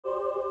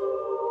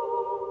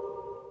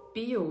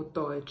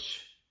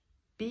Biodeutsch,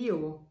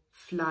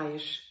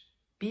 Biofleisch,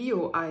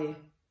 Bio-Ei,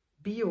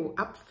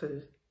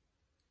 Bio-Apfel.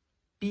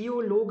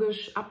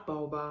 Biologisch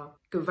abbaubar,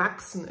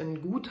 gewachsen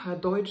in guter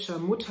deutscher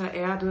Mutter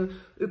Erde,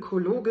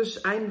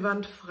 ökologisch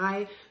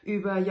einwandfrei,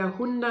 über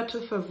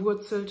Jahrhunderte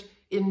verwurzelt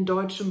in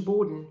deutschem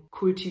Boden,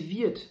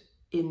 kultiviert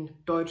in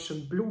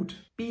deutschem Blut,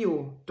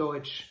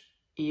 Biodeutsch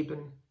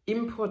eben.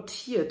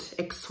 Importiert,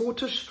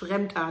 exotisch,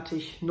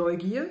 fremdartig,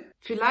 Neugier?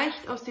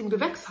 Vielleicht aus dem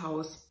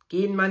Gewächshaus,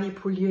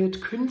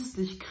 genmanipuliert,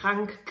 künstlich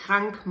krank,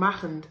 krank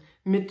machend,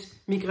 mit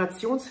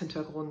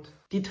Migrationshintergrund.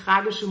 Die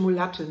tragische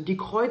Mulattin, die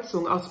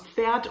Kreuzung aus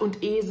Pferd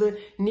und Esel,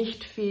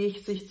 nicht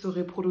fähig, sich zu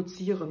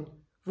reproduzieren.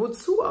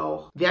 Wozu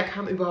auch? Wer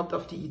kam überhaupt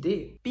auf die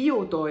Idee?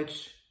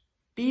 Biodeutsch,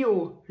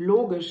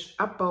 biologisch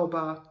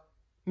abbaubar,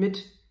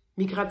 mit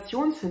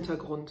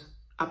Migrationshintergrund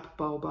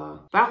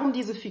abbaubar. Warum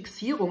diese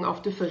Fixierung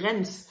auf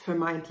Differenz,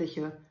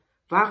 vermeintliche?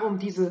 Warum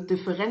diese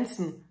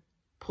Differenzen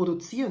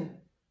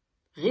produzieren,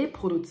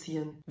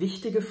 reproduzieren?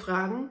 Wichtige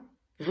Fragen,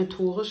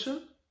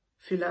 rhetorische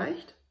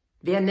vielleicht?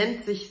 Wer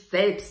nennt sich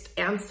selbst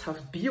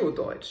ernsthaft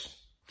Biodeutsch?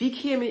 Wie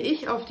käme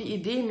ich auf die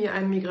Idee, mir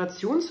einen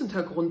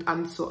Migrationshintergrund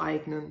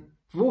anzueignen?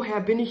 Woher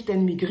bin ich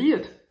denn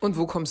migriert? Und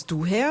wo kommst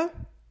du her?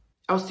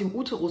 Aus dem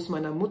Uterus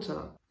meiner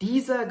Mutter.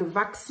 Dieser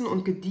gewachsen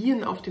und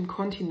gediehen auf dem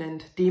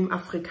Kontinent, dem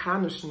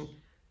afrikanischen.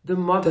 The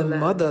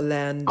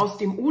Motherland. Aus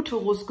dem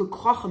Uterus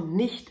gekrochen,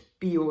 nicht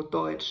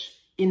Biodeutsch.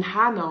 In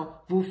Hanau,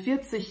 wo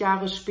 40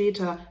 Jahre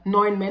später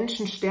 9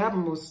 Menschen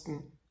sterben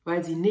mussten,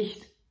 weil sie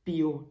nicht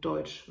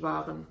Biodeutsch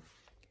waren.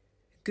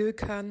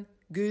 Gökhan,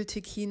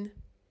 Gültekin,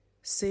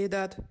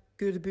 Sedat,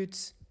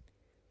 Gülbüz,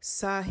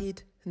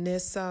 Sahid,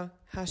 Nessa,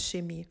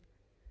 Hashemi,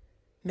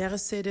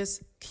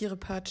 Mercedes,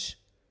 Kirpatsch,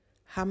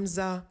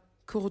 Hamza,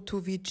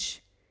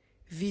 Kurtovic,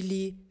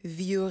 Willi,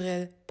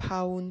 Viorel,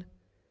 Paun,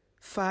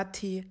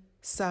 Fatih,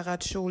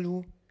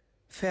 Saracolu,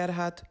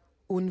 Ferhat,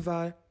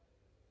 Unval,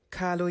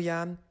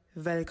 Kaloyan,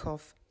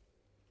 Welkow.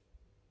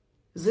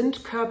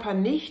 Sind Körper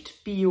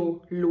nicht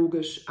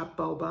biologisch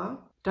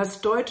abbaubar?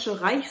 Das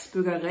deutsche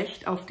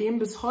Reichsbürgerrecht, auf dem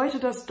bis heute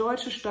das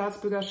deutsche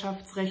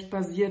Staatsbürgerschaftsrecht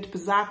basiert,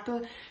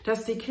 besagte,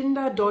 dass die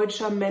Kinder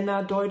deutscher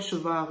Männer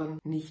Deutsche waren,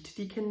 nicht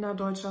die Kinder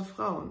deutscher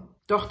Frauen.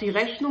 Doch die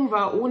Rechnung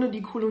war ohne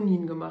die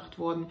Kolonien gemacht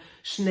worden.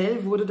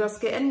 Schnell wurde das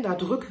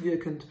geändert,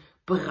 rückwirkend.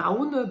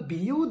 Braune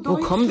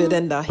Biodeutsche? Wo kommen wir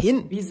denn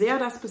dahin? Wie sehr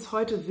das bis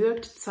heute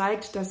wirkt,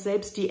 zeigt, dass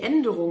selbst die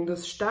Änderung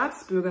des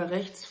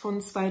Staatsbürgerrechts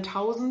von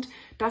 2000,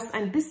 das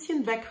ein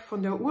bisschen weg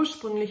von der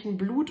ursprünglichen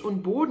Blut-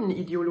 und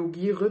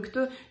Bodenideologie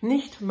rückte,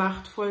 nicht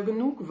machtvoll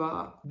genug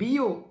war.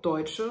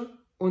 Biodeutsche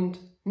und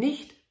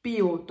nicht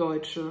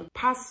Biodeutsche,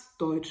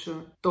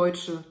 Passdeutsche,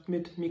 Deutsche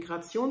mit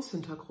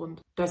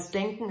Migrationshintergrund. Das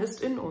Denken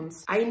ist in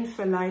uns,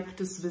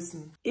 einverleibtes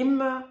Wissen,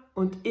 immer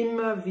und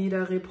immer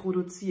wieder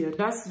reproduziert.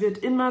 Das wird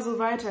immer so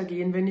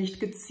weitergehen, wenn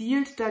nicht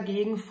gezielt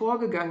dagegen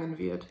vorgegangen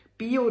wird.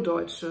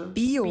 Biodeutsche,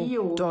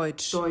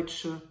 Biodeutsch,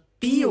 Deutsche,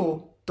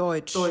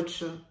 Biodeutsch,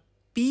 Deutsche,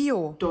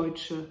 Bio,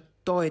 Deutsche,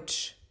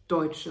 Deutsch,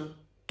 Deutsche.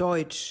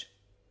 Deutsch.